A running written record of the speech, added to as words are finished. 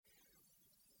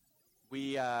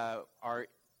We are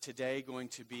today going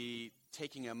to be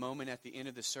taking a moment at the end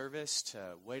of the service to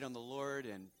wait on the Lord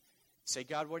and say,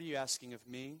 God, what are you asking of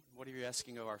me? What are you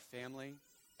asking of our family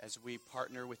as we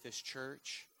partner with this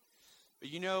church? But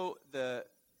you know, the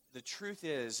truth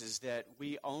is that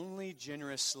we only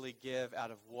generously give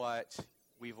out of what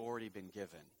we've already been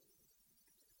given.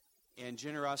 And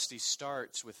generosity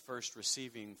starts with first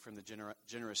receiving from the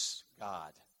generous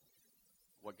God,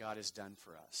 what God has done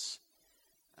for us.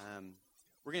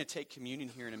 We're going to take communion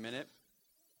here in a minute,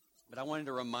 but I wanted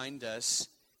to remind us,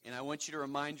 and I want you to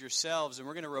remind yourselves, and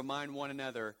we're going to remind one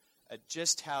another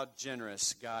just how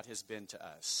generous God has been to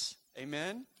us. Amen?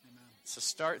 Amen. So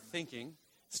start thinking,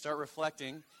 start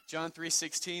reflecting. John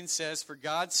 3:16 says, "For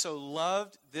God so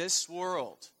loved this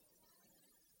world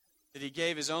that he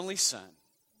gave his only Son,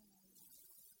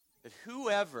 that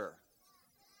whoever,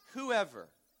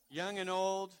 young and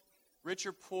old, rich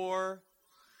or poor,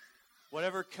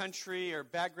 whatever country or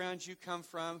background you come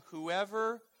from,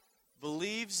 whoever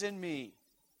believes in me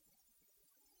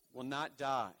will not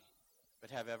die, but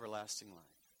have everlasting life."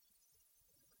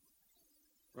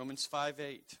 Romans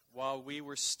 5:8, while we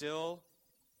were still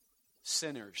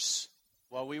sinners,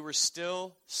 while we were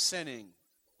still sinning,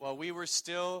 while we were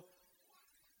still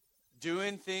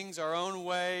doing things our own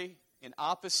way and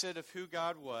opposite of who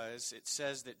God was, it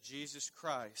says that Jesus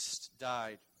Christ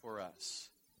died for us.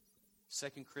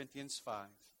 2 Corinthians 5.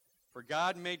 For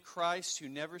God made Christ, who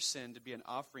never sinned, to be an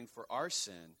offering for our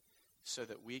sin, so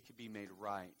that we could be made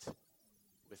right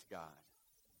with God.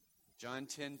 John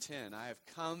 10:10. I have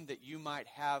come that you might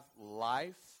have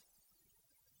life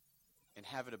and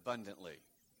have it abundantly.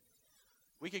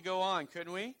 We could go on,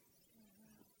 couldn't we?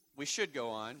 We should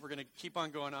go on. We're going to keep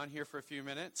on going on here for a few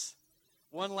minutes.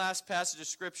 One last passage of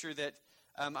Scripture that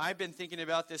I've been thinking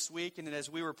about this week, and then as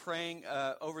we were praying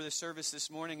over the service this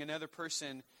morning, another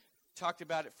person talked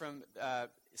about it from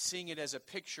seeing it as a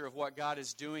picture of what God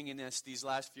is doing in us these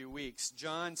last few weeks.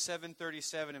 John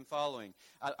 7:37 and following.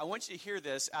 I want you to hear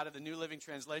this out of the New Living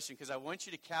Translation because I want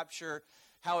you to capture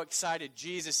how excited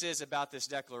Jesus is about this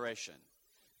declaration.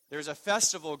 There's a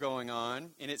festival going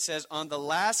on, and it says, on the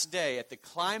last day, at the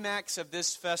climax of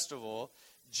this festival,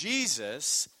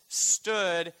 Jesus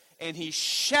stood and he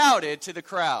shouted to the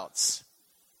crowds.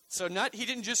 So he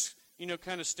didn't just,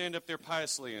 kind of stand up there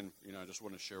piously and, I just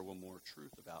want to share one more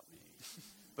truth about me.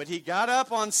 But he got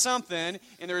up on something,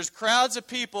 and there was crowds of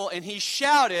people, and he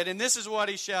shouted, and this is what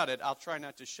he shouted. I'll try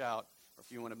not to shout, or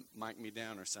if you want to mic me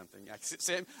down or something.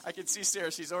 I can see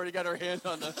Sarah. She's already got her hand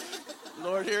on the,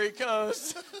 Lord, here he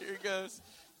goes. Here he goes.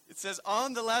 It says,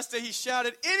 on the last day he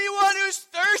shouted, anyone who's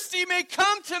thirsty may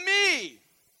come to me.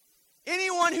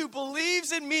 Anyone who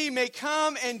believes in me may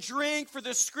come and drink, for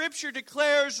the Scripture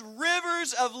declares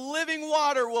rivers of living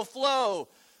water will flow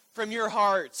from your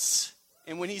hearts.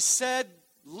 And when he said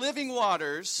living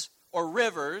waters, or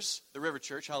rivers, the River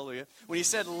Church, hallelujah. When he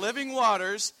said living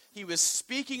waters, he was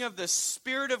speaking of the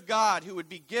Spirit of God who would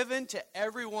be given to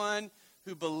everyone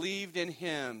who believed in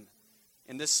him.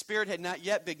 And the Spirit had not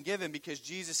yet been given because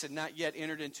Jesus had not yet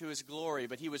entered into his glory.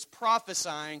 But he was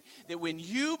prophesying that when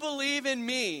you believe in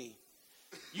me,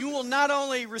 you will not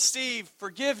only receive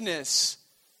forgiveness,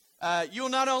 you will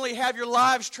not only have your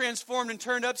lives transformed and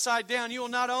turned upside down, you will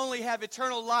not only have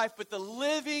eternal life, but the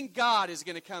living God is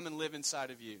going to come and live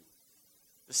inside of you.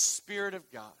 The Spirit of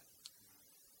God.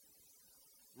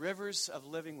 Rivers of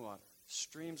living water,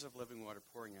 streams of living water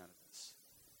pouring out of us.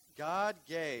 God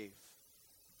gave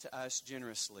to us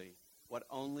generously what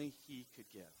only he could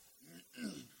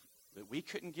give. But we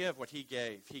couldn't give what he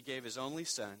gave. He gave his only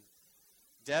Son.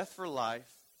 Death for life,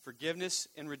 forgiveness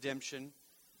and redemption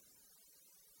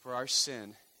for our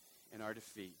sin and our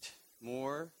defeat.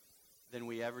 More than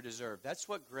we ever deserve. That's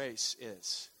what grace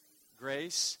is.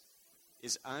 Grace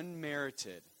is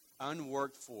unmerited,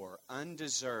 unworked for,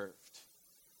 undeserved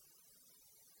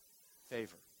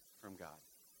favor from God.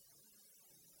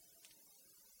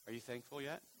 Are you thankful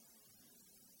yet?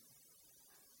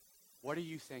 What are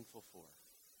you thankful for?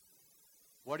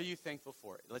 What are you thankful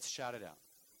for? Let's shout it out.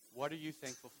 What are you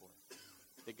thankful for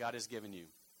that God has given you?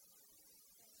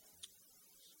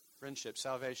 Friendship,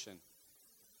 salvation.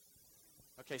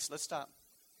 Okay, so let's stop.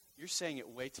 You're saying it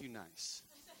way too nice.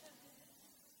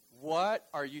 What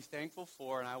are you thankful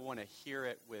for? And I want to hear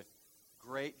it with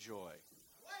great joy.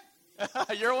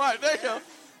 Your wife, there you go.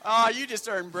 Oh, you just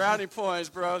earned brownie points,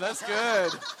 bro. That's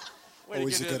good.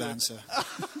 Always a good answer.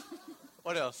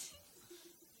 What else?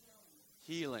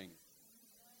 Healing.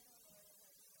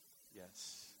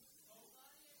 Yes.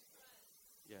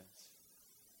 Yes.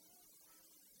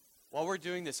 While we're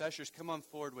doing this, ushers, come on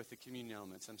forward with the communion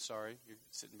elements. I'm sorry. You're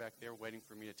sitting back there waiting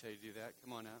for me to tell you to do that.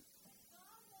 Come on out.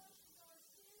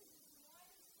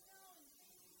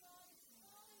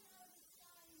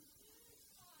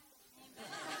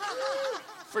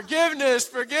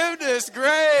 Forgiveness,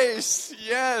 grace.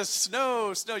 Yes,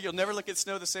 snow. You'll never look at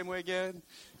snow the same way again.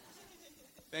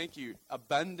 Thank you.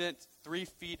 Abundant 3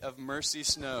 feet of mercy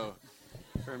snow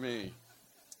for me.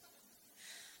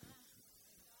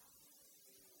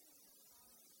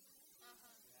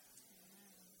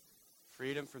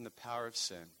 Freedom from the power of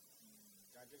sin.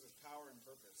 God gives us power and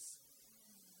purpose.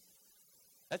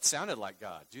 That sounded like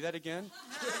God. Do that again.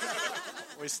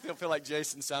 We still feel like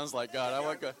Jason sounds like God. I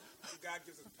want God. God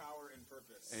gives us power and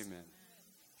purpose. Amen.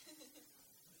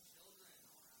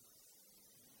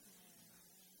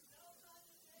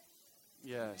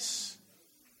 Yes.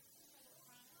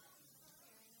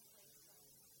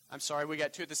 I'm sorry, we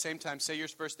got two at the same time. Say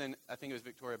yours first, then I think it was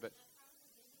Victoria, but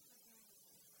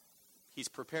He's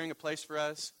preparing a place for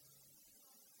us.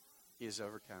 He has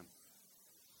overcome.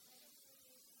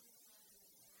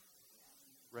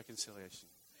 Reconciliation.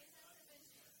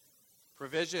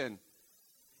 Provision.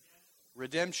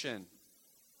 Redemption.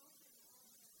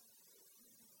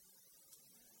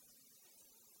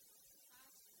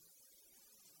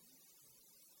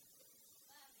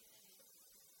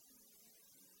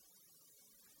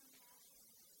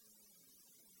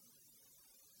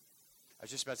 I was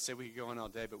just about to say we could go on all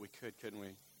day, but we couldn't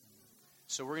we?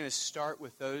 So we're going to start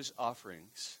with those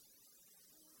offerings.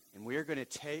 And we are going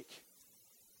to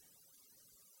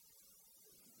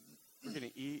we're going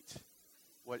to eat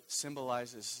what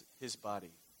symbolizes his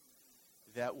body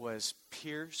that was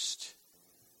pierced,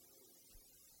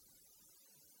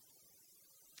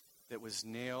 that was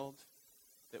nailed,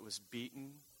 that was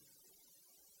beaten,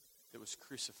 that was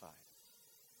crucified.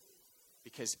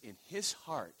 Because in his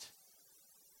heart,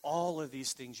 all of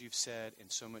these things you've said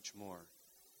and so much more,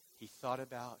 he thought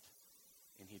about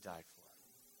and he died for.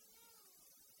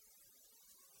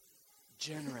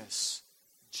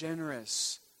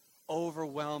 Generous,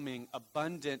 overwhelming,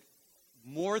 abundant,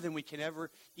 more than we can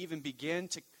ever even begin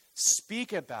to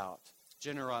speak about.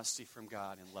 Generosity from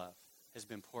God and love has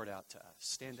been poured out to us.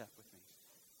 Stand up with me.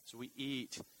 So we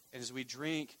eat, and as we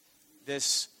drink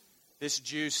this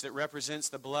juice that represents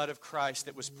the blood of Christ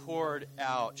that was poured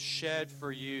out, shed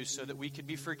for you so that we could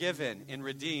be forgiven and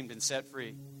redeemed and set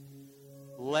free.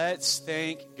 Let's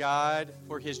thank God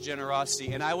for his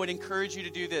generosity. And I would encourage you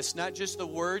to do this, not just the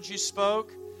words you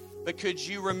spoke, but could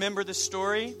you remember the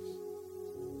story?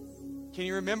 Can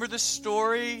you remember the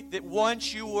story that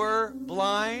once you were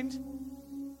blind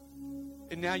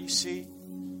and now you see?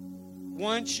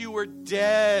 Once you were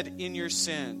dead in your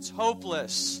sins,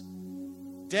 hopeless,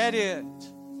 dead end,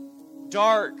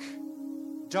 dark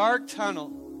tunnel,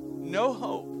 no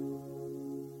hope.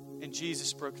 And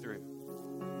Jesus broke through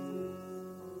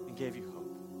and gave you hope.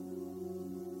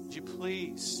 Would you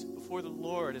please, before the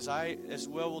Lord, as I as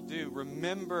well will do,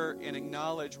 remember and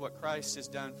acknowledge what Christ has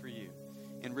done for you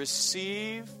and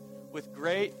receive with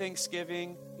great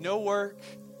thanksgiving, no work,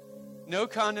 no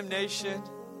condemnation,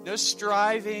 no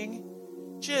striving.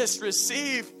 Just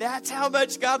receive. That's how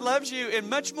much God loves you and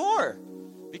much more.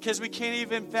 Because we can't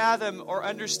even fathom or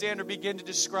understand or begin to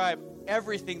describe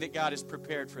everything that God has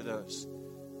prepared for those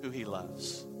who he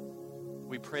loves.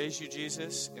 We praise you,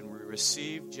 Jesus, and we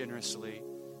receive generously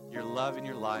your love and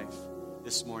your life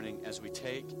this morning as we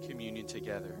take communion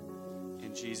together.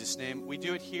 In Jesus' name. We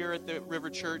do it here at the River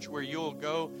Church where you'll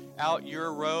go out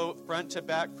your row front to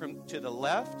back from to the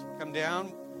left. Come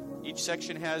down. Each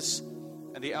section has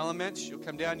the elements. You'll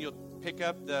come down. You'll pick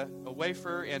up a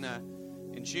wafer and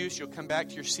juice. You'll come back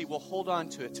to your seat. We'll hold on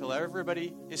to it till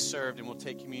everybody is served, and we'll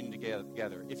take communion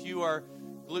together. If you are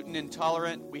gluten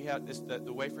intolerant, we have this.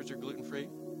 The wafers are gluten free,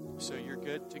 so you're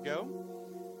good to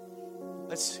go.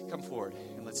 Let's come forward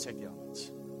and let's take the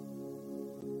elements.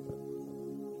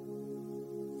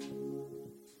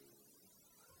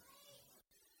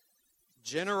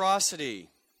 Generosity.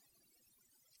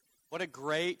 What a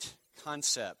great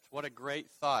concept. What a great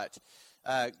thought.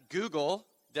 Google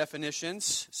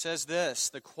definitions says this: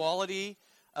 the quality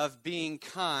of being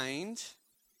kind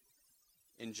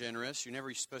and generous. You're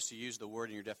never supposed to use the word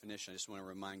in your definition. I just want to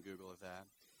remind Google of that.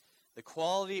 The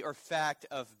quality or fact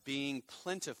of being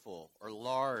plentiful or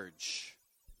large.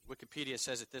 Wikipedia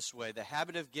says it this way: the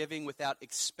habit of giving without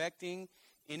expecting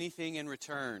anything in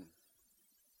return.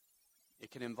 It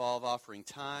can involve offering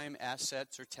time,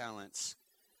 assets, or talents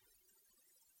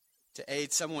to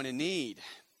aid someone in need.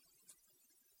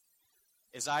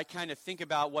 As I kind of think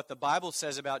about what the Bible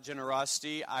says about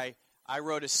generosity, I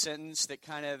wrote a sentence that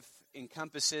kind of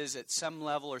encompasses at some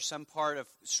level or some part of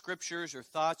scriptures or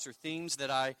thoughts or themes that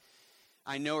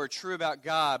I know are true about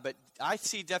God. But I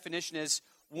see definition as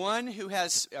one who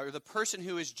has, or the person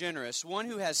who is generous, one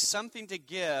who has something to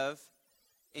give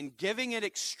and giving it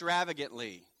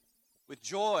extravagantly, with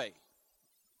joy,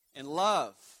 in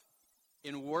love,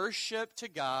 in worship to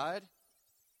God,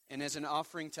 and as an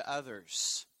offering to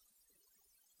others.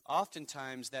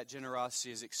 Oftentimes, that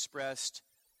generosity is expressed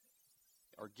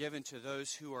or given to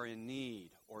those who are in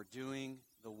need or doing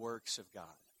the works of God.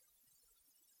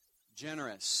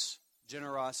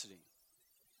 Generosity.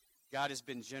 God has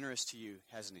been generous to you,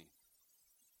 hasn't He?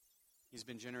 He's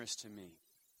been generous to me.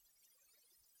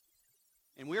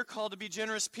 And we're called to be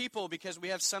generous people because we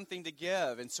have something to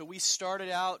give. And so we started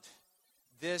out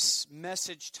this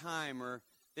message time or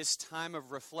this time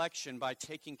of reflection by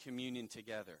taking communion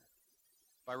together,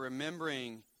 by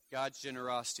remembering God's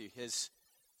generosity, His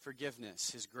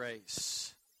forgiveness, His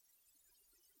grace.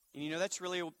 And you know, that's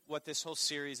really what this whole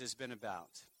series has been about.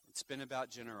 It's been about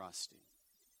generosity.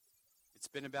 It's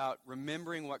been about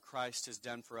remembering what Christ has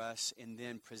done for us and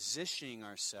then positioning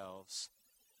ourselves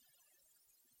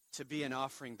to be an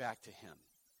offering back to Him,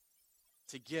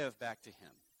 to give back to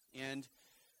Him. And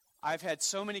I've had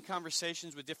so many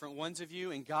conversations with different ones of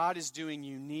you, and God is doing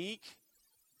unique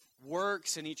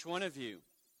works in each one of you.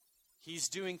 He's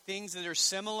doing things that are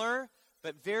similar,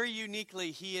 but very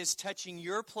uniquely, He is touching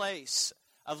your place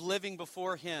of living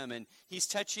before Him, and He's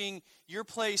touching your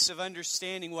place of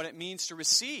understanding what it means to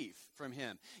receive from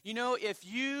Him. You know, if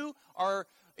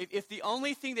the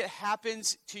only thing that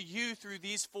happens to you through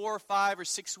these 4 or 5 or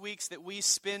 6 weeks that we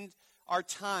spend our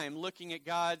time looking at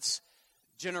God's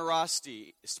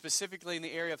generosity, specifically in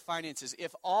the area of finances,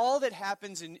 if all that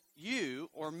happens in you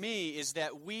or me is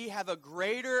that we have a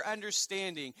greater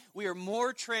understanding, we are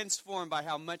more transformed by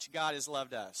how much God has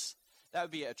loved us, that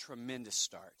would be a tremendous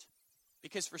start.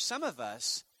 Because for some of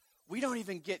us, we don't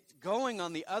even get going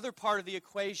on the other part of the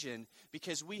equation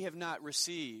because we have not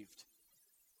received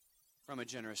from a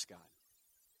generous God.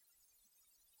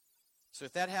 So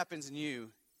if that happens in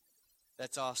you,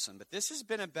 that's awesome. But this has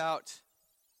been about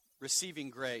receiving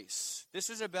grace.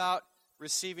 This is about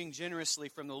receiving generously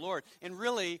from the Lord. And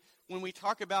really, when we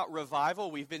talk about revival,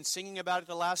 we've been singing about it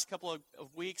the last couple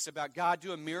of weeks, about God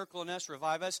do a miracle in us,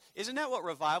 revive us. Isn't that what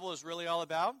revival is really all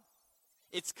about?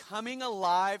 It's coming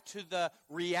alive to the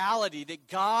reality that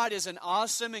God is an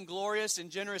awesome and glorious and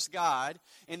generous God,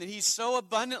 and that He's so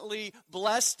abundantly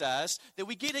blessed us that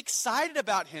we get excited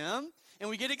about Him, and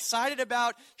we get excited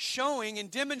about showing and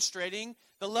demonstrating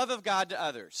the love of God to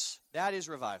others. That is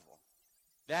revival.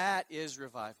 That is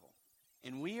revival.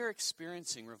 And we are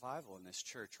experiencing revival in this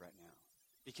church right now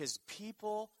because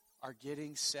people are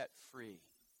getting set free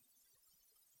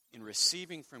in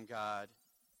receiving from God,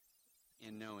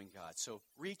 in knowing God. So,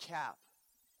 recap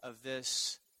of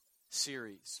this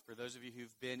series, for those of you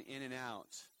who've been in and out,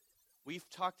 we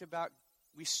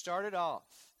started off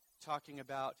talking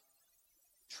about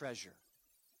treasure.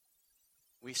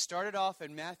 We started off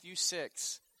in Matthew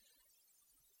 6,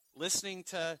 listening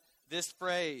to this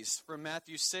phrase from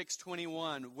Matthew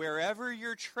 6:21, wherever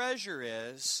your treasure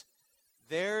is,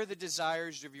 there the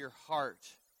desires of your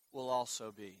heart will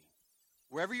also be.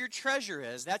 Wherever your treasure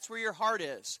is, that's where your heart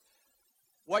is.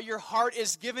 What your heart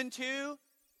is given to,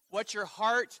 what your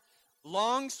heart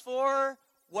longs for,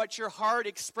 what your heart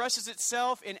expresses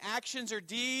itself in actions or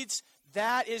deeds,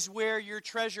 that is where your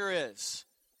treasure is.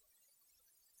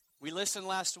 We listened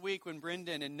last week when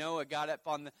Brendan and Noah got up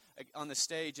on the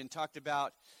stage and talked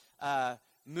about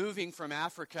moving from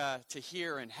Africa to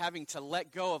here and having to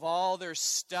let go of all their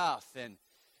stuff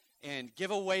and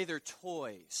give away their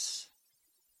toys.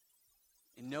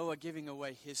 And Noah giving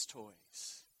away his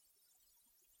toys.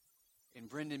 And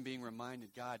Brendan being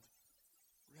reminded, God,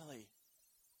 really,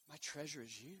 my treasure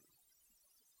is you.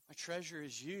 My treasure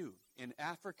is you. In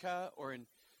Africa or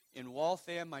in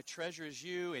Waltham, my treasure is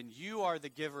you, and you are the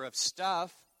giver of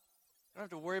stuff. I don't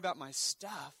have to worry about my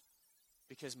stuff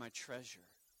because my treasure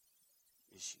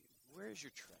is you. Where is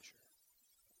your treasure?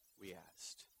 We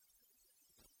asked.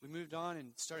 We moved on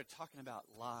and started talking about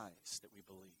lies that we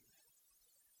believe.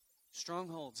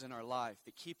 Strongholds in our life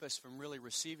that keep us from really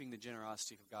receiving the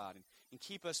generosity of God and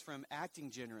keep us from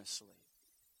acting generously.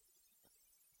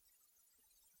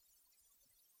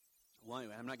 Well,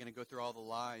 anyway, I'm not going to go through all the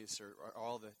lies or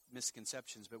all the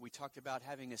misconceptions, but we talked about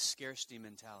having a scarcity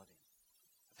mentality.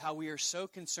 Of how we are so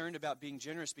concerned about being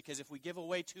generous because if we give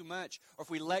away too much or if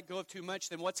we let go of too much,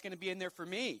 then what's going to be in there for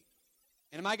me?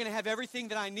 And am I going to have everything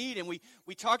that I need? And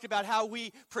we talked about how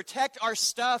we protect our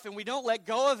stuff and we don't let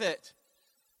go of it.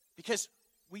 Because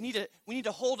we need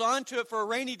to hold on to it for a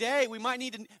rainy day. We might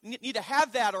need to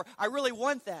have that, or I really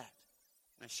want that.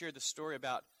 And I shared the story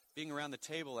about being around the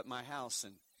table at my house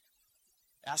and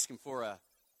asking for a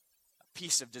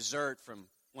piece of dessert from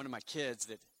one of my kids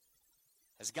that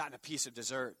has gotten a piece of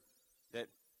dessert that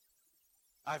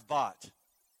I've bought,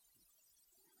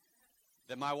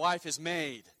 that my wife has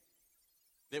made,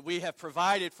 that we have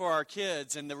provided for our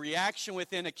kids, and the reaction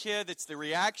within a kid, that's the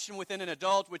reaction within an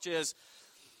adult, which is,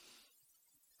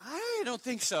 I don't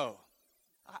think so.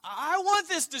 I want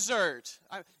this dessert.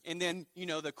 And then,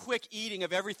 the quick eating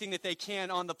of everything that they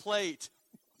can on the plate.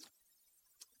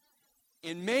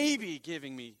 And maybe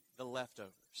giving me the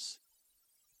leftovers,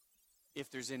 if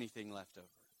there's anything left over.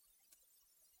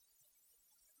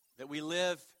 That we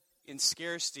live in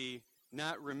scarcity,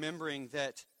 not remembering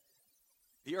that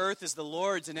the earth is the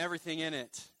Lord's and everything in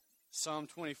it. Psalm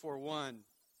 24:1.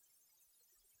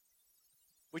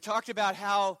 We talked about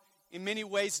how, in many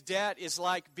ways, debt is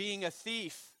like being a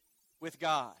thief with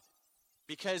God,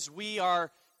 because we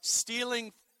are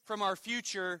stealing from our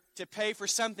future to pay for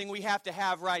something we have to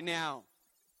have right now.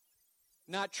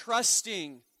 Not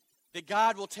trusting that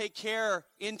God will take care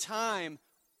in time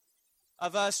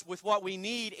of us with what we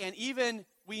need, and even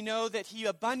we know that He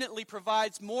abundantly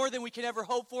provides more than we can ever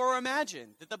hope for or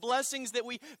imagine. That the blessings that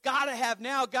we gotta have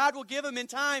now, God will give them in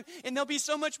time, and they'll be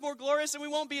so much more glorious, and we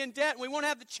won't be in debt, and we won't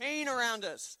have the chain around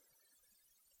us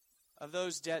of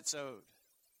those debts owed.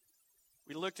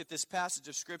 We looked at this passage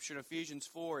of Scripture in Ephesians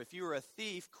 4. If you are a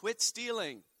thief, quit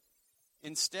stealing.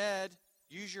 Instead,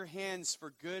 use your hands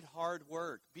for good, hard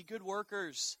work. Be good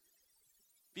workers.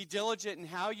 Be diligent in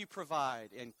how you provide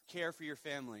and care for your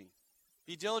family.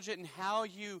 Be diligent in how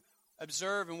you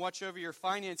observe and watch over your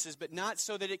finances, but not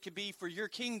so that it could be for your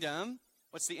kingdom.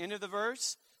 What's the end of the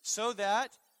verse? So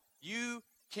that you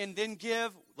can then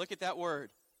give, look at that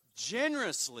word,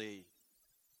 generously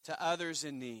to others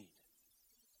in need.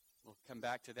 We'll come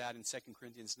back to that in 2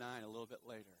 Corinthians 9 a little bit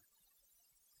later.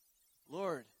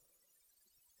 Lord,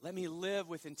 let me live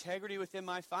with integrity within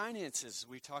my finances,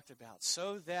 we talked about,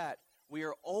 so that we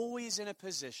are always in a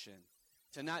position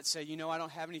to not say, I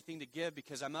don't have anything to give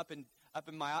because I'm up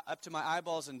to my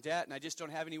eyeballs in debt, and I just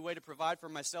don't have any way to provide for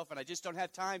myself, and I just don't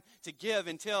have time to give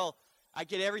until I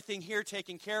get everything here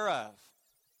taken care of.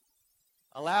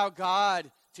 Allow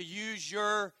God to use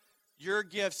your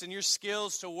gifts and your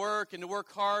skills to work and to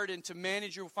work hard and to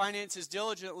manage your finances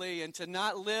diligently and to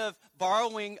not live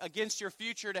borrowing against your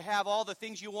future to have all the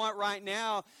things you want right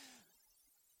now,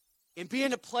 and be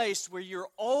in a place where you're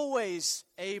always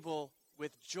able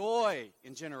with joy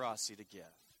and generosity to give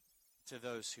to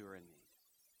those who are in need.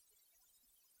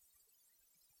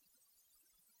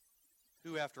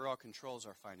 Who, after all, controls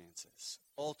our finances?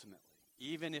 Ultimately,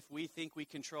 even if we think we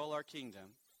control our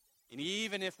kingdom, and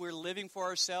even if we're living for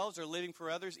ourselves or living for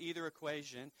others, either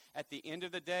equation, at the end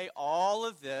of the day, all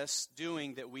of this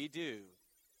doing that we do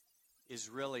is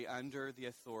really under the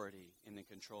authority and the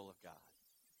control of God.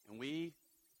 And we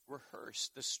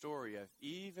rehearse the story of,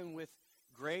 even with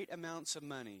great amounts of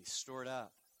money stored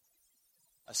up,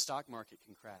 a stock market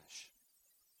can crash.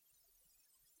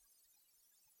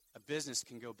 A business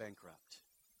can go bankrupt.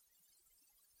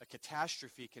 A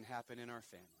catastrophe can happen in our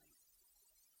family.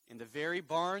 And the very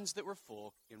barns that were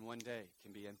full in one day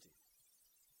can be empty.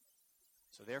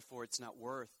 So therefore, it's not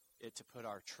worth it to put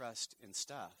our trust in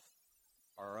stuff,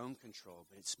 our own control,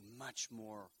 but it's much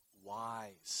more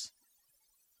wise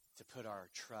to put our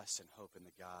trust and hope in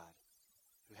the God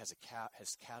who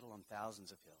has cattle on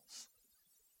thousands of hills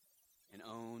and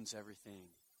owns everything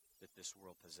that this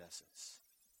world possesses.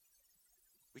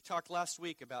 We talked last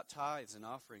week about tithes and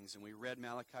offerings, and we read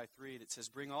Malachi 3 that says,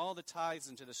 bring all the tithes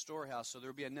into the storehouse so there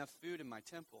will be enough food in my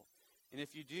temple. And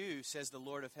if you do, says the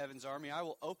Lord of heaven's army, I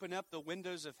will open up the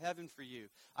windows of heaven for you.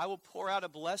 I will pour out a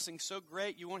blessing so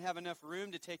great you won't have enough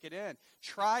room to take it in.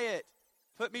 Try it.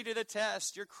 Put me to the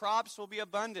test. Your crops will be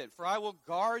abundant, for I will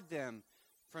guard them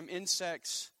from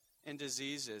insects and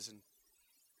diseases. And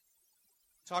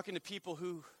talking to people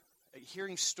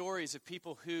hearing stories of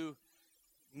people who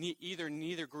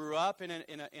neither grew up in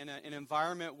an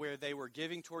environment where they were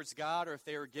giving towards God, or if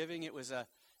they were giving, it was a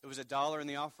dollar in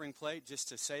the offering plate just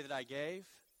to say that I gave.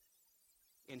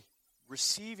 And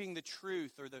receiving the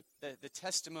truth or the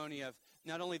testimony of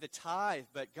not only the tithe,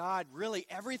 but God, really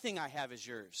everything I have is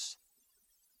yours.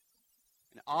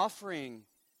 And offering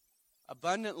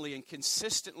abundantly and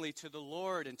consistently to the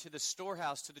Lord and to the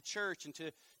storehouse, to the church, and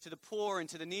to the poor and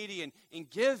to the needy, and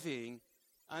giving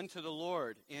unto the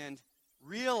Lord, and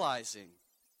realizing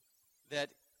that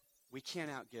we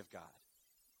can't outgive God.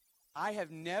 I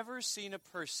have never seen a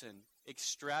person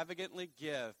extravagantly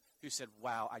give who said,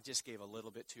 wow, I just gave a little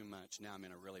bit too much. Now I'm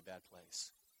in a really bad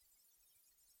place.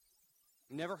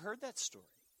 Never heard that story.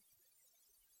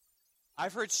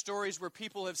 I've heard stories where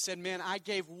people have said, man, I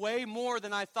gave way more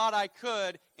than I thought I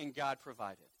could, and God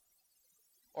provided.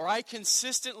 Or I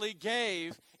consistently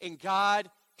gave, and God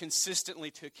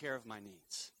consistently took care of my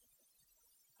needs.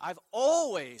 I've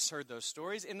always heard those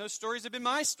stories, and those stories have been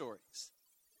my stories.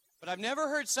 But I've never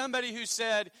heard somebody who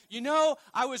said, you know,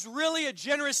 I was really a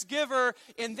generous giver,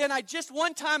 and then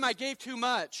one time I gave too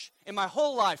much, and my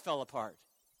whole life fell apart.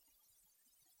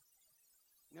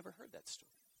 Never heard that story.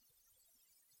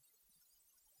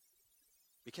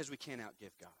 Because we can't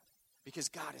outgive God. Because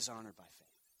God is honored by faith.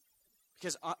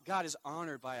 Because God is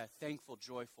honored by a thankful,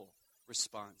 joyful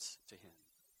response to Him.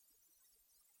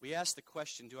 We ask the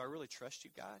question, do I really trust you,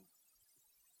 God?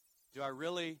 Do I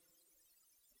really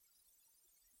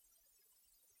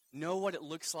know what it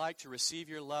looks like to receive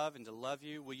your love and to love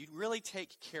you? Will you really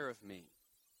take care of me?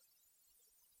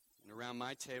 And around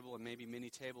my table, and maybe many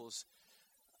tables,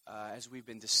 as we've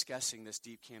been discussing this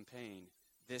deep campaign,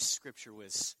 this scripture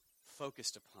was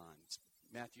focused upon. It's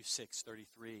Matthew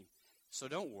 6:33. So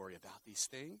don't worry about these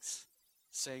things,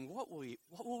 saying, what will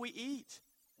we eat?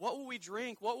 What will we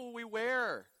drink? What will we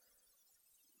wear?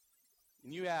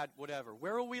 And you add whatever.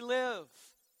 Where will we live?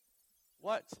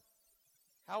 What?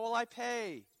 How will I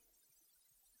pay?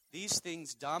 These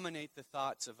things dominate the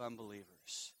thoughts of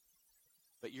unbelievers.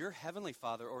 But your heavenly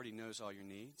Father already knows all your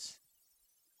needs.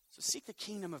 So seek the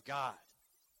kingdom of God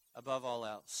above all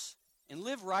else. And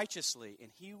live righteously,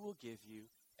 and He will give you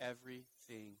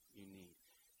everything you need.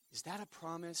 Is that a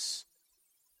promise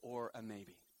or a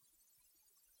maybe?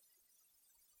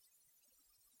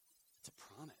 It's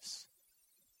a promise.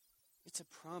 It's a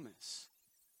promise.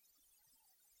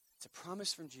 It's a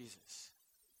promise from Jesus.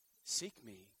 Seek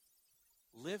me.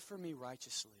 Live for me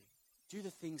righteously. Do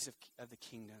the things of the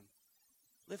kingdom.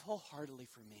 Live wholeheartedly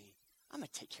for me. I'm going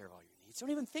to take care of all your needs.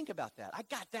 Don't even think about that. I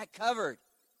got that covered.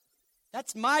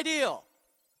 That's my deal.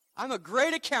 I'm a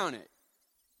great accountant.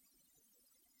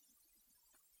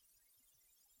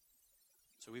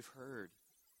 So we've heard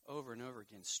over and over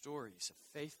again stories of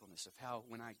faithfulness of how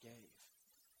when I gave.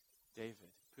 David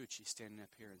Pucci standing up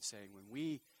here and saying, when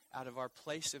we, out of our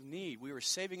place of need, we were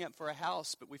saving up for a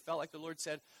house, but we felt like the Lord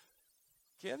said,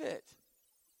 give it.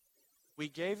 We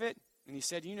gave it, and He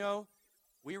said, you know,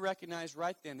 we recognized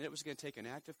right then that it was going to take an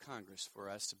act of Congress for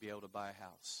us to be able to buy a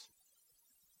house.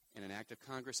 And an act of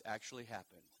Congress actually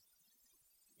happened.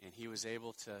 And he was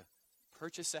able to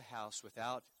purchase a house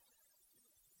without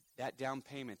that down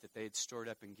payment that they had stored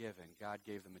up and given. God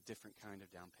gave them a different kind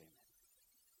of down payment.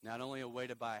 Not only a way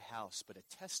to buy a house, but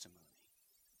a testimony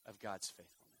of God's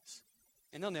faithfulness.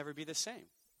 And they'll never be the same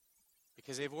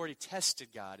because they've already tested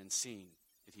God and seen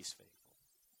that He's faithful.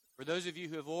 For those of you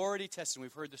who have already tested,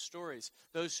 we've heard the stories,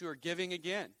 those who are giving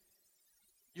again.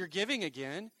 You're giving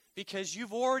again because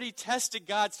you've already tested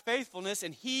God's faithfulness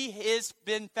and He has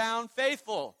been found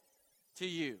faithful to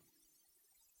you.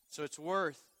 So it's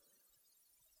worth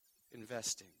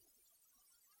investing.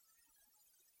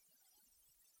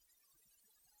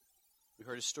 We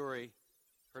heard a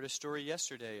story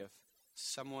yesterday of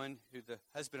someone who the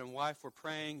husband and wife were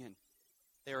praying, and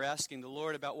they were asking the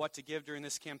Lord about what to give during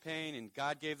this campaign, and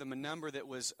God gave them a number that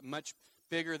was much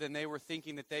bigger than they were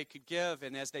thinking that they could give.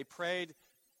 And as they prayed,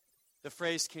 the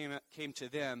phrase came to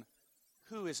them,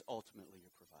 who is ultimately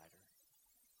your provider?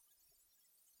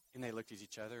 And they looked at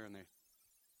each other and they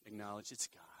acknowledged it's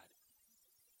God.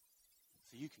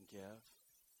 So you can give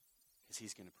because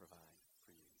He's going to provide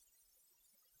for you.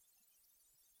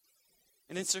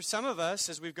 And then so some of us,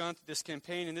 as we've gone through this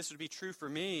campaign, and this would be true for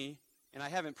me, and I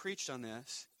haven't preached on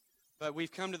this, but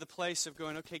we've come to the place of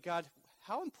going, okay, God,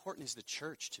 how important is the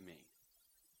church to me?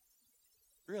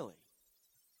 Really?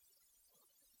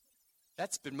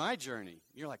 That's been my journey.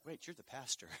 You're like, wait, you're the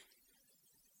pastor.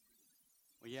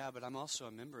 Well, yeah, but I'm also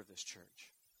a member of this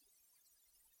church.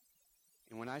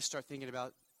 And when I start thinking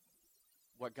about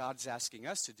what God's asking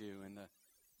us to do and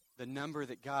the number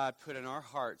that God put in our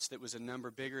hearts that was a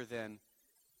number bigger than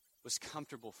was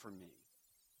comfortable for me,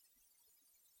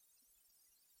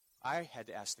 I had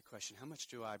to ask the question, how much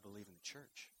do I believe in the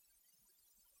church?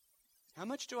 How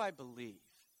much do I believe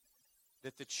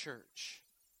that the church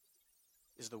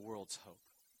is the world's hope?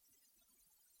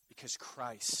 Because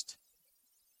Christ,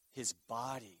 His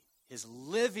body, His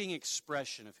living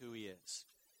expression of who He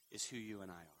is who you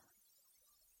and I are.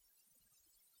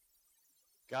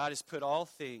 God has put all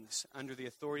things under the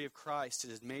authority of Christ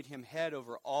and has made Him head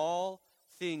over all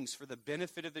things for the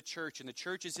benefit of the church, and the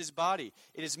church is His body.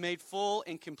 It is made full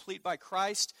and complete by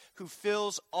Christ, who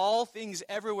fills all things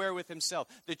everywhere with Himself.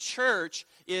 The church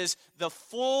is the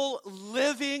full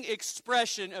living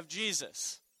expression of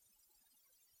Jesus.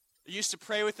 I used to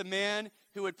pray with a man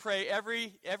who would pray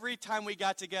every time we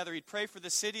got together. He'd pray for the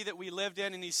city that we lived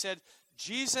in, and he said,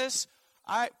 Jesus,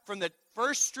 from the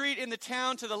first street in the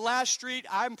town to the last street,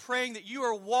 I'm praying that you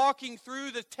are walking through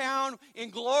the town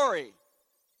in glory.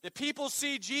 That people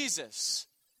see Jesus.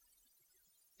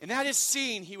 And that is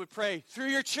seen, he would pray, through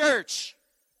your church.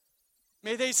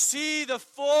 May they see the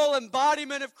full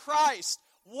embodiment of Christ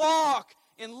walk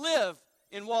and live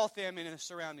in Waltham and in the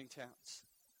surrounding towns.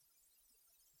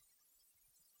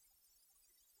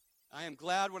 I am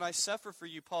glad when I suffer for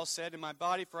you, Paul said, in my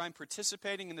body, for I am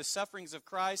participating in the sufferings of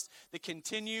Christ that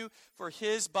continue for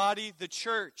his body, the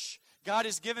church. God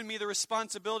has given me the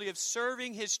responsibility of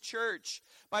serving his church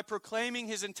by proclaiming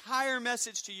his entire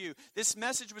message to you. This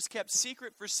message was kept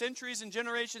secret for centuries and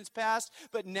generations past,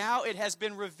 but now it has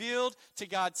been revealed to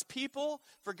God's people,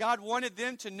 for God wanted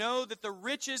them to know that the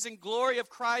riches and glory of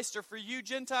Christ are for you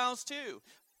Gentiles too,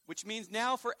 which means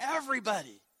now for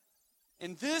everybody.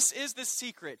 And this is the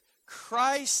secret.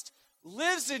 Christ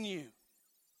lives in you.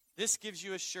 This gives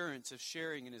you assurance of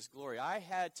sharing in his glory. I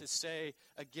had to say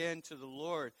again to the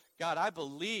Lord, God, I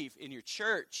believe in your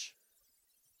church.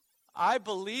 I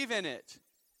believe in it.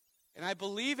 And I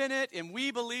believe in it, and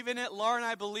we believe in it. Laura and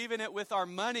I believe in it with our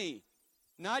money.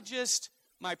 Not just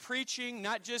my preaching,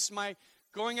 not just my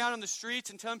going out on the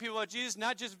streets and telling people about Jesus,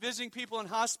 not just visiting people in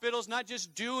hospitals, not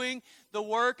just doing the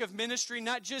work of ministry,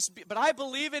 but I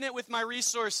believe in it with my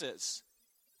resources.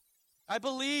 I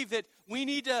believe that we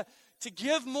need to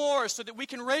give more so that we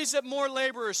can raise up more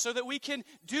laborers, so that we can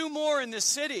do more in this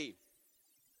city.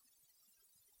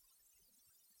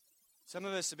 Some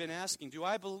of us have been asking, do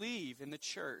I believe in the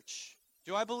church?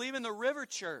 Do I believe in the River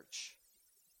Church?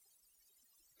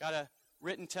 Got a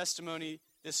written testimony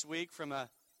this week from a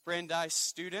Brandeis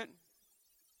student.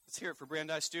 Let's hear it for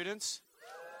Brandeis students.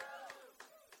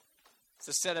 It's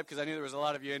a setup because I knew there was a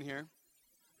lot of you in here.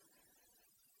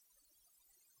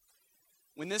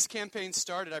 When this campaign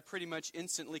started, I pretty much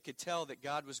instantly could tell that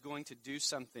God was going to do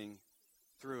something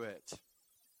through it.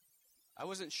 I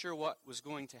wasn't sure what was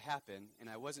going to happen, and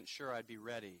I wasn't sure I'd be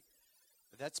ready.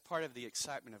 But that's part of the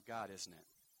excitement of God, isn't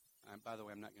it? By the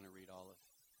way, I'm not going to read all of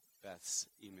Beth's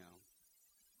email.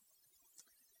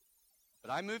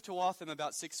 But I moved to Waltham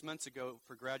about 6 months ago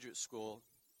for graduate school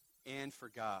and for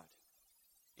God.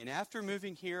 And after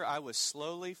moving here, I was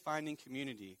slowly finding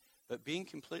community. But being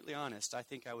completely honest, I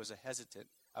think I was hesitant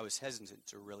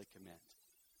to really commit.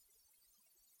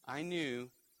 I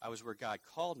knew I was where God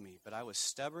called me, but I was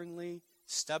stubbornly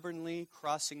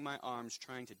crossing my arms,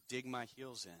 trying to dig my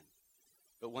heels in.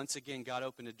 But once again, God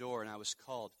opened a door, and I was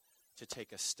called to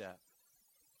take a step.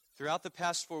 Throughout the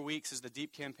past 4 weeks, as the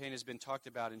Deep campaign has been talked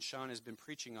about and Sean has been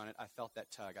preaching on it, I felt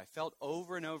that tug. I felt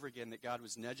over and over again that God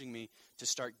was nudging me to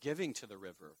start giving to the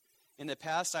river. In the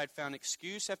past, I had found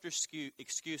excuse after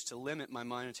excuse to limit my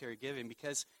monetary giving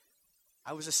because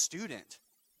I was a student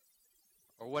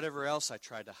or whatever else I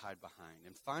tried to hide behind.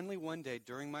 And finally, one day,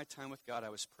 during my time with God, I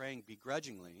was praying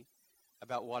begrudgingly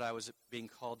about what I was being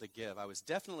called to give. I was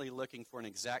definitely looking for an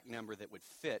exact number that would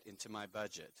fit into my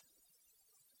budget.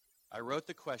 I wrote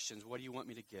the questions, what do you want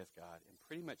me to give, God? And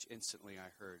pretty much instantly I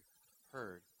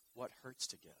heard, what hurts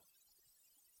to give?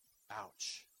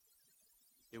 Ouch.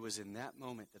 It was in that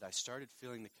moment that I started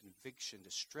feeling the conviction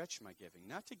to stretch my giving,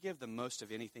 not to give the most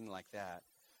of anything like that,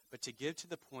 but to give to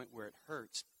the point where it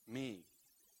hurts me,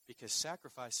 because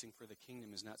sacrificing for the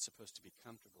kingdom is not supposed to be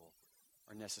comfortable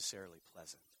or necessarily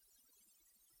pleasant.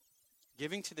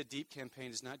 Giving to the Deep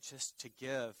campaign is not just to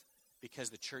give because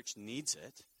the church needs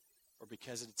it or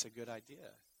because it's a good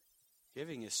idea.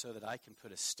 Giving is so that I can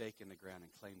put a stake in the ground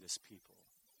and claim this people,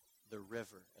 the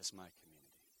river, as my community.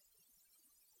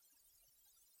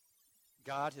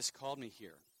 God has called me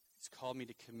here. He's called me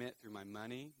to commit through my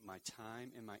money, my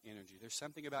time, and my energy. There's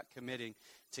something about committing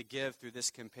to give through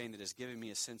this campaign that has given me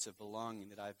a sense of belonging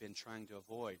that I've been trying to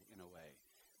avoid in a way.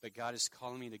 But God is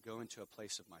calling me to go into a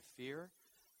place of my fear,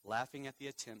 laughing at the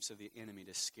attempts of the enemy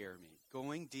to scare me.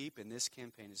 Going deep in this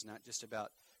campaign is not just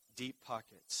about deep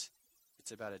pockets.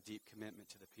 It's about a deep commitment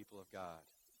to the people of God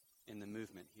in the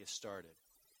movement he has started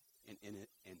and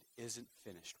isn't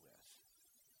finished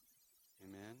with.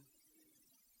 Amen?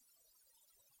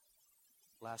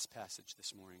 Last passage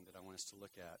this morning that I want us to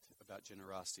look at about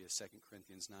generosity is 2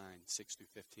 Corinthians 9, 6 through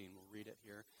 15. We'll read it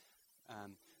here.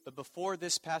 But before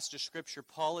this passage of Scripture,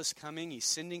 Paul is coming. He's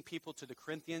sending people to the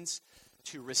Corinthians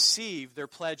to receive their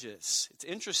pledges. It's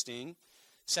interesting.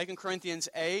 2 Corinthians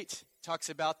 8 talks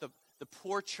about the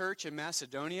poor church in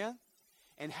Macedonia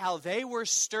and how they were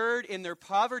stirred in their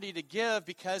poverty to give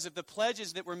because of the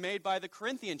pledges that were made by the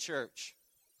Corinthian church.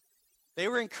 They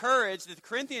were encouraged that the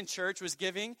Corinthian church was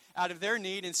giving out of their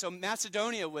need, and so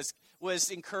Macedonia was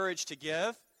encouraged to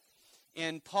give.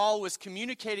 And Paul was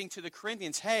communicating to the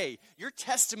Corinthians, hey, your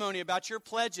testimony about your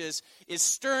pledges is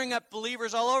stirring up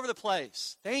believers all over the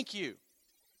place. Thank you.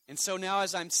 And so now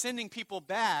as I'm sending people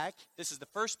back, this is the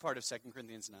first part of 2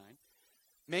 Corinthians 9,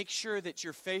 make sure that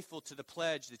you're faithful to the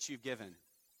pledge that you've given.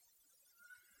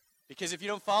 Because if you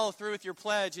don't follow through with your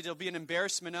pledge, it'll be an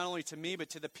embarrassment not only to me, but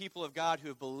to the people of God who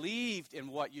have believed in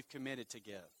what you've committed to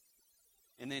give.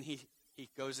 And then he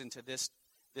goes into this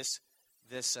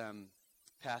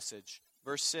passage.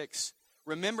 Verse 6,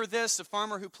 remember this, the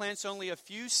farmer who plants only a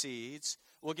few seeds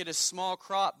will get a small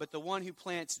crop, but the one who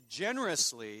plants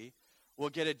generously will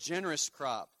get a generous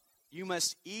crop. You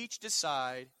must each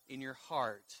decide in your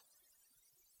heart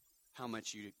how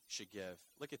much you should give.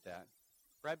 Look at that.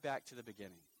 Right back to the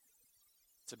beginning.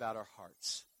 It's about our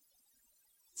hearts.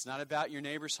 It's not about your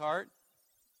neighbor's heart.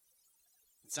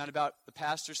 It's not about the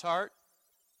pastor's heart.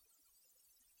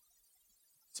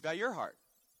 It's about your heart.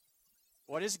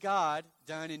 What has God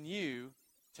done in you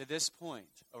to this point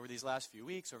over these last few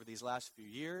weeks, over these last few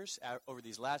years, over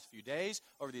these last few days,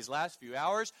 over these last few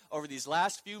hours, over these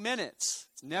last few minutes?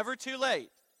 It's never too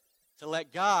late to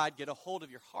let God get a hold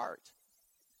of your heart.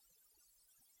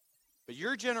 But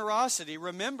your generosity,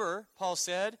 remember, Paul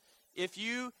said, if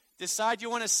you decide you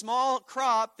want a small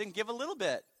crop, then give a little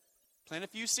bit. Plant a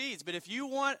few seeds. But if you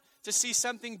want to see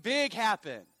something big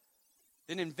happen,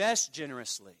 then invest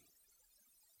generously.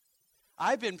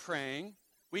 I've been praying.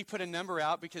 We put a number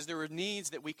out because there were needs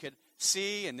that we could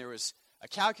see, and there was a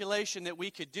calculation that we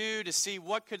could do to see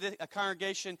what could a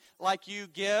congregation like you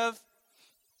give.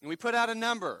 And we put out a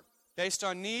number based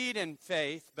on need and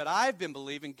faith, but I've been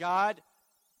believing God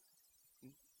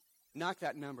knock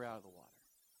that number out of the water.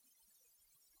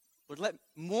 Lord, let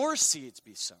more seeds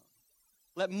be sown.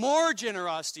 Let more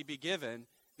generosity be given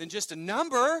than just a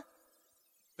number.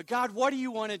 But God, what do you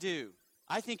want to do?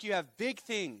 I think you have big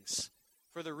things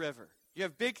for the river. You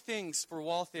have big things for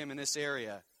Waltham in this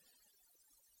area.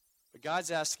 But God's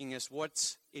asking us,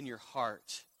 what's in your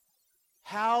heart?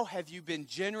 How have you been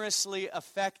generously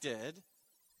affected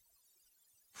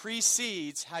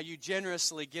precedes how you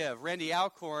generously give. Randy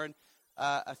Alcorn,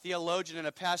 a theologian and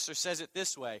a pastor, says it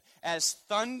this way: as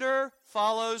thunder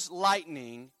follows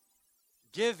lightning,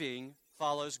 giving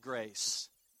follows grace.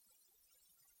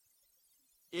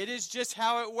 It is just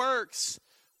how it works.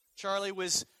 Charlie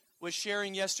was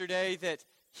sharing yesterday that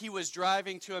he was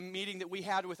driving to a meeting that we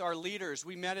had with our leaders.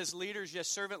 We met as leaders, yes,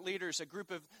 servant leaders. A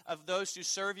group of those who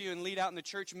serve you and lead out in the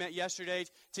church met yesterday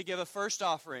to give a first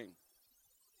offering.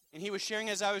 And he was sharing,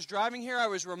 as I was driving here, I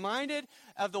was reminded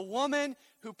of the woman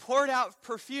who poured out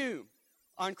perfume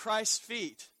on Christ's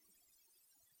feet.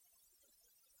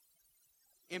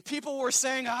 And people were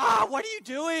saying, what are you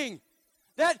doing?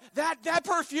 That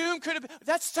perfume could have,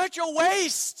 that's such a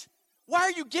waste. Why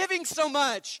are you giving so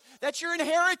much? That's your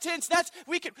inheritance.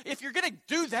 If you're going to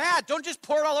do that, don't just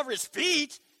pour it all over his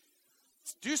feet.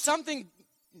 Do something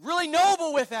really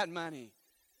noble with that money.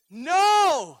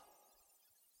 No!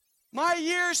 My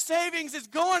year's savings is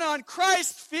going on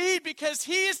Christ's feet because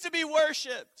he is to be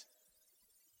worshipped.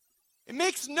 It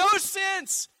makes no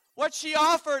sense what she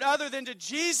offered other than to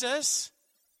Jesus,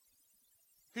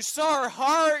 who saw her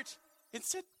heart and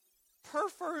said,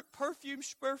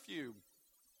 perfume.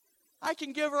 I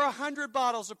can give her 100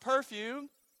 bottles of perfume,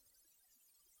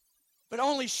 but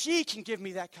only she can give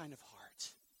me that kind of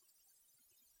heart.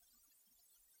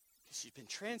 Because she's been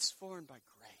transformed by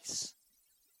grace.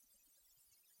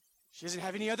 She doesn't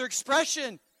have any other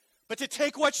expression but to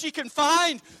take what she can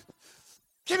find.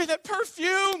 Give me that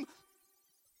perfume.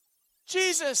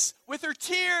 Jesus, with her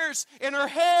tears and her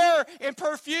hair and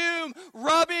perfume,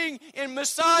 rubbing and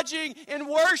massaging and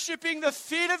worshiping the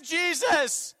feet of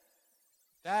Jesus.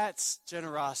 That's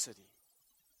generosity.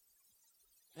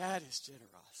 That is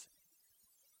generosity.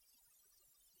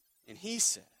 And he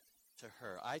said to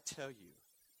her, I tell you,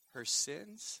 her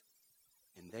sins,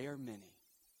 and they are many,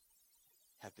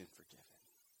 have been forgiven.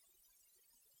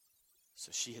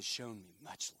 So she has shown me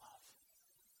much love.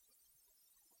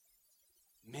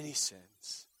 Many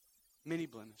sins, many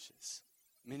blemishes,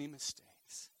 many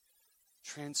mistakes,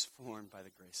 transformed by the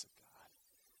grace of God,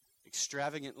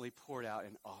 extravagantly poured out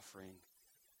an offering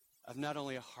of not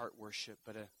only a heart worship,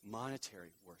 but a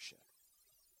monetary worship.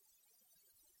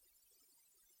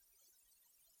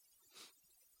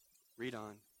 Read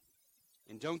on.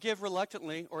 And don't give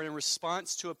reluctantly or in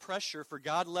response to a pressure, for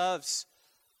God loves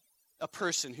a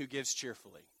person who gives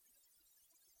cheerfully.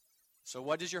 So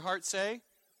what does your heart say?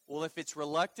 Well, if it's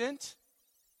reluctant,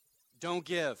 don't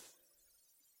give.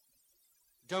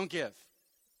 Don't give.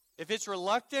 If it's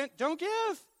reluctant, don't give.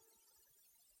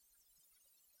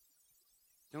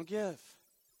 Don't give.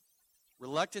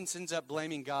 Reluctance ends up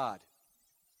blaming God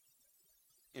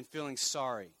and feeling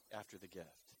sorry after the gift.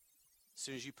 As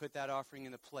soon as you put that offering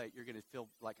in the plate, you're going to feel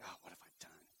like, what have I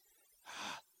done?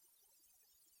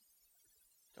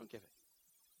 Don't give it.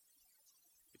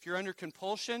 If you're under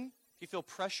compulsion, if you feel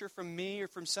pressure from me or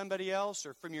from somebody else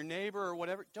or from your neighbor or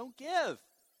whatever, don't give.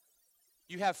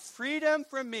 You have freedom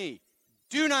from me.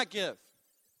 Do not give.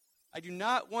 I do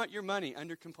not want your money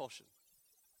under compulsion.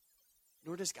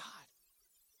 Nor does God.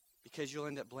 Because you'll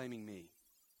end up blaming me.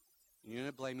 And you'll end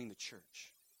up blaming the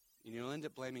church. And you'll end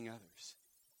up blaming others.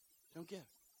 Don't give.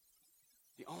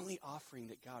 The only offering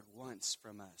that God wants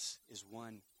from us is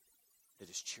one that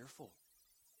is cheerful.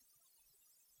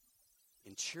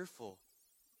 And cheerful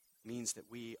means that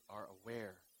we are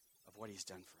aware of what he's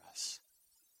done for us.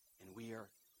 And we are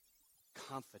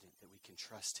confident that we can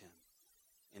trust him.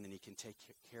 And then he can take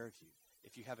care of you.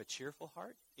 If you have a cheerful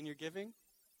heart in your giving,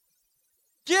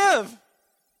 give!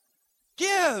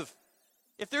 Give!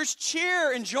 If there's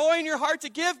cheer and joy in your heart to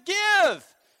give, give!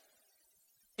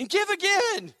 And give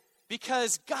again!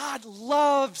 Because God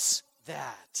loves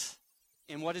that.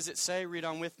 And what does it say? Read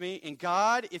on with me. And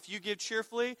God, if you give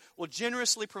cheerfully, will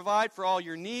generously provide for all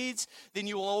your needs. Then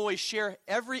you will always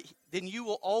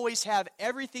have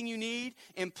everything you need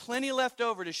and plenty left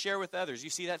over to share with others. You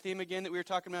see that theme again that we were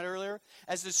talking about earlier?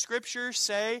 As the scriptures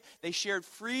say, they shared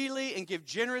freely and give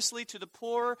generously to the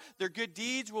poor. Their good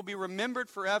deeds will be remembered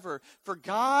forever. For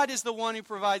God is the one who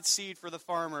provides seed for the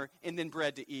farmer and then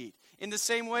bread to eat. In the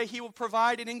same way, he will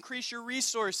provide and increase your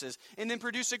resources and then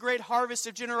produce a great harvest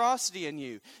of generosity in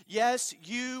you. Yes,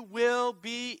 you will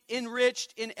be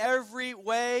enriched in every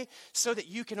way so that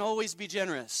you can always be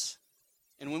generous.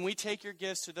 And when we take your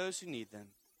gifts to those who need them,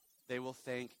 they will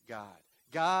thank God.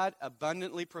 God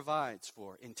abundantly provides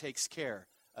for and takes care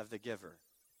of the giver.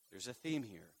 There's a theme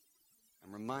here.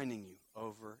 I'm reminding you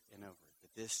over and over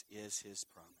that this is his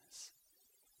promise.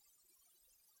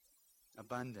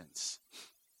 Abundance.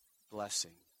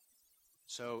 Blessing.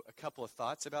 So a couple of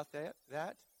thoughts about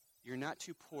that. You're not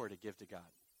too poor to give to God.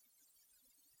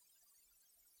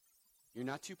 You're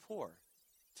not too poor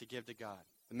to give to God.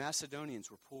 The Macedonians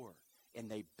were poor,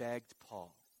 and they begged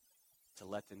Paul to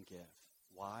let them give.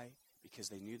 Why? Because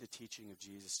they knew the teaching of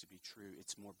Jesus to be true.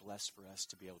 It's more blessed for us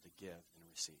to be able to give than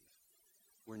receive.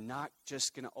 We're not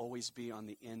just going to always be on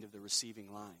the end of the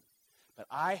receiving line. But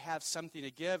I have something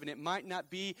to give, and it might not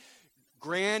be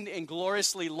grand and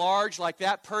gloriously large like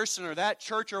that person or that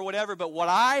church or whatever, but what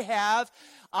I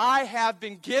have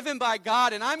been given by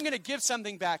God, and I'm going to give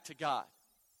something back to God.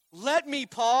 Let me,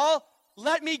 Paul,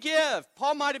 let me give.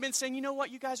 Paul might have been saying, you know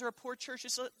what, you guys are a poor church,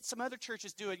 just let some other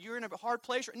churches do it. You're in a hard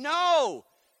place. No!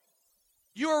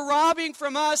 You are robbing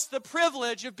from us the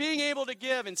privilege of being able to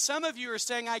give. And some of you are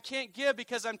saying, I can't give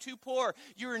because I'm too poor.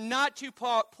 You are not too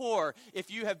poor if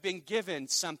you have been given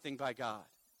something by God.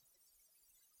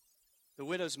 The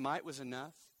widow's mite was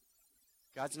enough.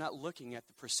 God's not looking at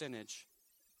the percentage.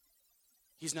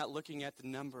 He's not looking at the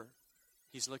number.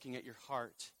 He's looking at your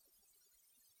heart.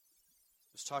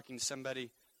 I was talking to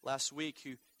somebody last week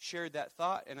who shared that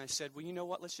thought, and I said, well, you know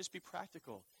what? Let's just be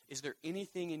practical. Is there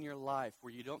anything in your life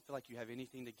where you don't feel like you have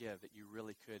anything to give that you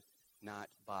really could not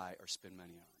buy or spend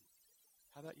money on?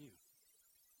 How about you?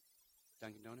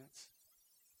 Dunkin' Donuts?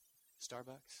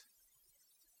 Starbucks?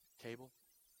 Cable?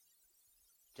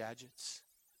 Gadgets?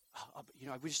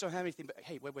 We just don't have anything. But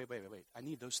hey, wait. I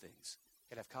need those things.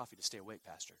 Got to have coffee to stay awake,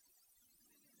 Pastor.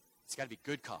 It's got to be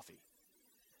good coffee.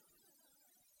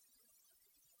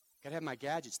 Got to have my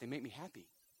gadgets. They make me happy.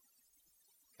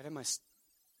 Got to have my...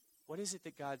 What is it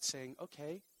that God's saying?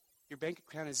 Okay, your bank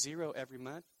account is zero every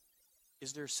month.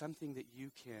 Is there something that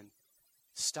you can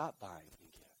stop buying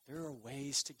and give? There are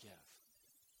ways to give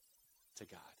to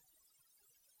God.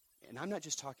 And I'm not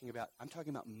just talking about, I'm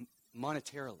talking about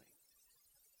monetarily.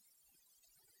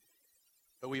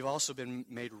 But we've also been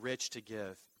made rich to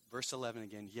give. Verse 11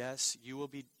 again, yes, you will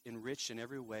be enriched in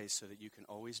every way so that you can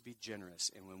always be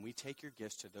generous. And when we take your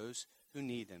gifts to those who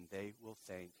need them, they will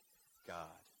thank God.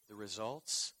 The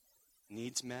results,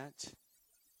 needs met,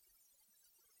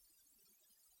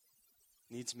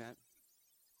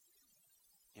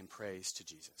 and praise to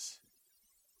Jesus.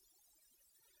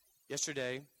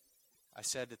 Yesterday, I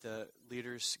said that the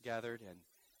leaders gathered and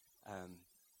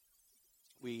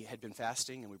we had been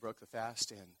fasting and we broke the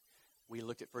fast and we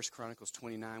looked at 1 Chronicles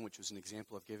 29, which was an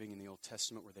example of giving in the Old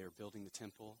Testament where they were building the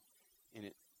temple.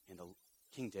 And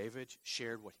King David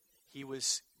shared what he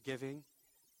was giving,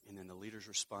 and then the leaders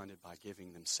responded by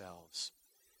giving themselves.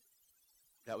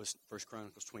 That was 1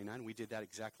 Chronicles 29. We did that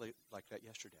exactly like that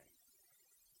yesterday.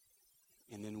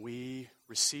 And then we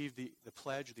received the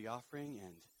pledge, the offering,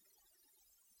 and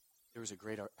there was a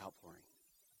great outpouring.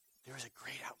 There was a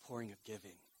great outpouring of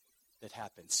giving that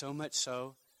happened. So much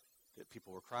so that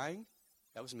people were crying.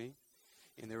 That was me.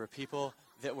 And there were people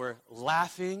that were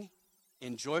laughing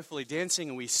in joyfully dancing,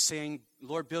 and we sang,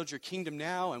 Lord, build your kingdom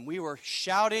now, and we were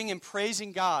shouting and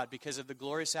praising God because of the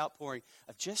glorious outpouring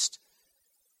of just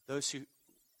those who,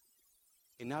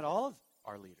 and not all of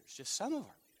our leaders, just some of our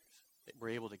leaders that were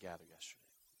able to gather yesterday.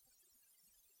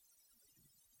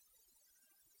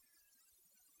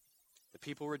 The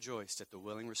people rejoiced at the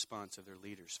willing response of their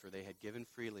leaders, for they had given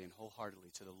freely and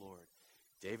wholeheartedly to the Lord.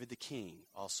 David the king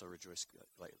also rejoiced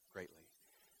greatly.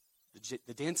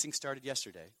 The dancing started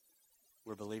yesterday.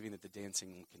 We're believing that the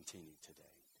dancing will continue today.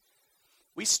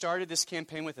 We started this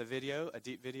campaign with a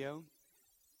deep video,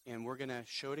 and we're going to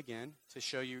show it again to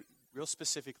show you real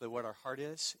specifically what our heart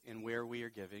is and where we are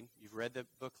giving. You've read the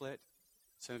booklet.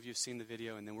 Some of you have seen the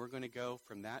video, and then we're going to go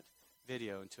from that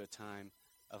video into a time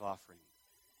of offering.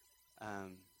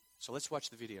 So let's watch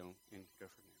the video and go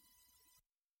from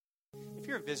there. If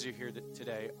you're a visitor here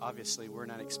today, obviously we're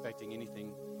not expecting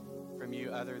anything from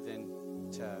you other than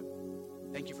to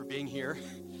thank you for being here.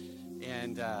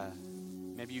 And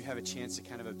maybe you have a chance to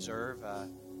kind of observe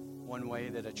one way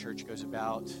that a church goes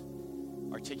about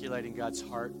articulating God's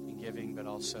heart in giving, but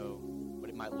also what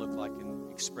it might look like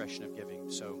in expression of giving.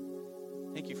 So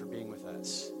thank you for being with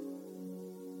us.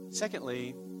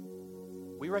 Secondly,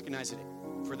 we recognize that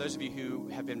for those of you who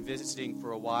have been visiting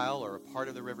for a while or a part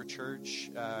of the River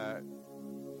Church,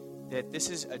 that this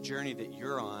is a journey that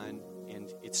you're on,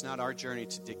 and it's not our journey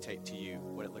to dictate to you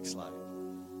what it looks like.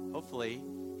 Hopefully,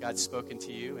 God's spoken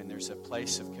to you, and there's a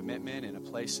place of commitment and a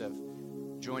place of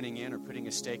joining in or putting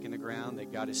a stake in the ground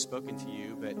that God has spoken to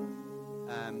you. But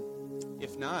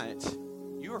if not,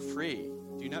 you are free.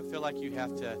 Do not feel like you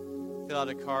have to fill out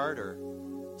a card or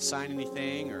sign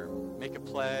anything or make a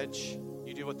pledge.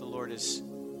 You do what the Lord is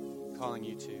calling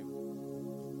you to.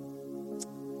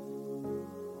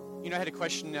 You know, I had a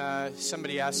question.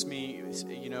 Somebody asked me,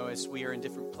 you know, as we are in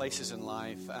different places in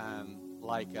life,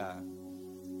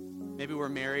 maybe we're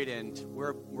married and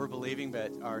we're believing,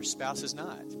 but our spouse is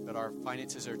not, but our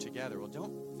finances are together.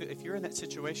 Well, if you're in that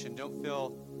situation, don't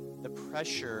feel the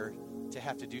pressure to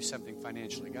have to do something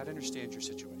financially. God understands your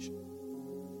situation,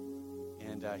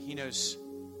 and He knows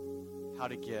how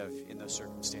to give in those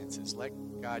circumstances. Let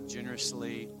God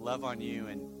generously love on you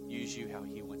and use you how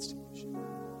He wants to use you.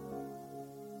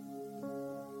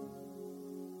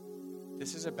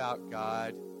 This is about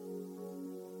God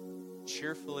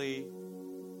cheerfully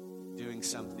doing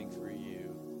something through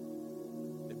you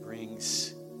that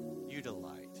brings you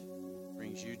delight,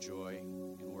 brings you joy,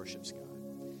 and worships God.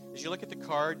 As you look at the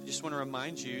card, I just want to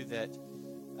remind you that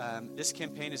this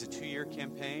campaign is a 2-year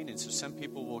campaign, and so some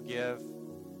people will give,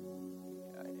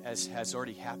 as has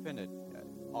already happened,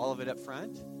 all of it up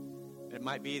front. And it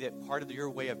might be that part of your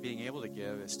way of being able to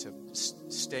give is to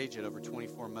stage it over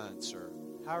 24 months or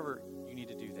however you need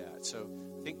to do that. So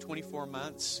think 24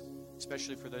 months,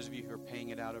 especially for those of you who are paying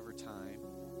it out over time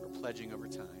or pledging over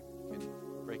time. You can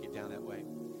break it down that way.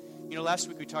 You know, last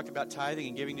week we talked about tithing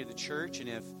and giving to the church, and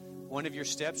if one of your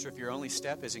steps or if your only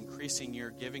step is increasing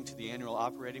your giving to the annual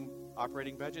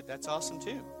operating budget, that's awesome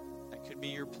too. That could be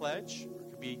your pledge, or it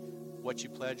could be what you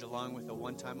pledge along with a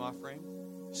one-time offering.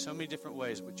 So many different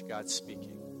ways in which God's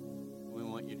speaking. We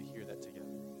want you to hear that together.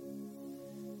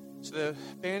 So the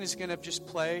band is going to just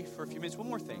play for a few minutes. One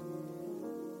more thing.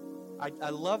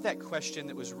 I love that question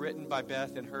that was written by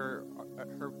Beth in her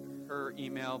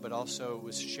email, but also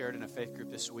was shared in a faith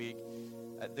group this week.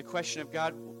 The question of,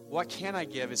 God, what can I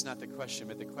give is not the question,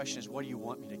 but the question is, what do you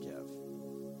want me to give?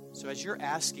 So as you're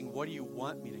asking, what do you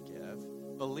want me to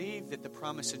give? Believe that the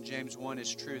promise in James 1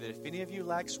 is true, that if any of you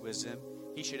lacks wisdom,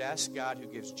 he should ask God, who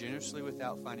gives generously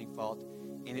without finding fault,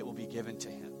 and it will be given to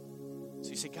him.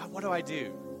 So you say, God, what do I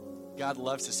do? God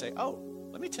loves to say, oh,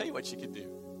 let me tell you what you can do.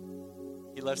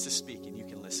 He loves to speak, and you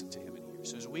can listen to him and hear.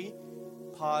 So as we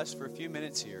pause for a few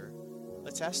minutes here,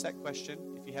 let's ask that question,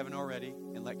 if you haven't already,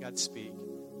 and let God speak.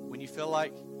 When you feel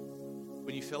like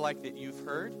that you've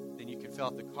heard, then you can fill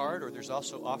out the card, or there's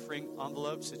also offering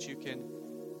envelopes that you can.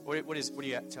 What are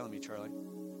you telling me, Charlie?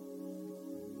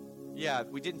 Yeah,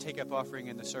 we didn't take up offering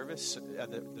in the service,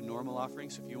 the normal offering.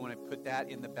 So if you want to put that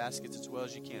in the baskets as well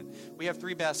as you can. We have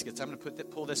 3 baskets. I'm going to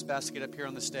pull this basket up here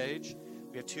on the stage.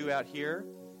 We have 2 out here.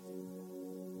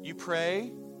 You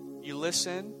pray, you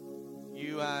listen,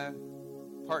 you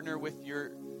partner with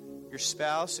your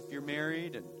spouse if you're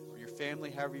married, and or your family,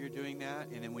 however you're doing that.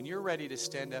 And then when you're ready to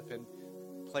stand up and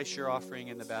place your offering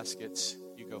in the baskets,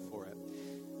 you go for it.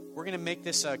 We're going to make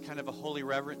this a kind of a holy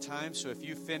reverent time. So if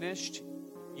you finished,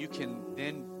 you can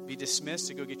then be dismissed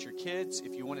to go get your kids.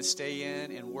 If you want to stay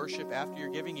in and worship after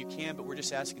you're giving, you can, but we're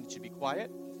just asking that you be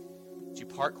quiet, that you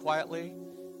part quietly,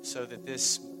 so that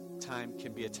this time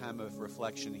can be a time of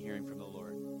reflection and hearing from the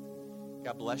Lord.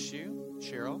 God bless you,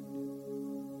 Cheryl.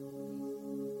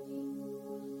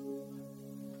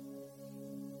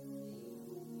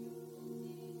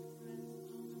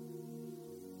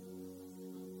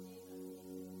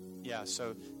 Yeah,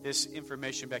 so this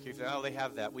information back here, oh, they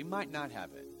have that. We might not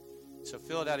have it. So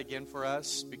fill it out again for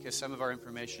us because some of our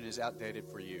information is outdated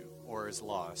for you or is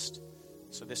lost.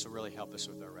 So this will really help us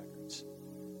with our records.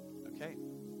 Okay.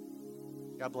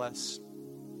 God bless.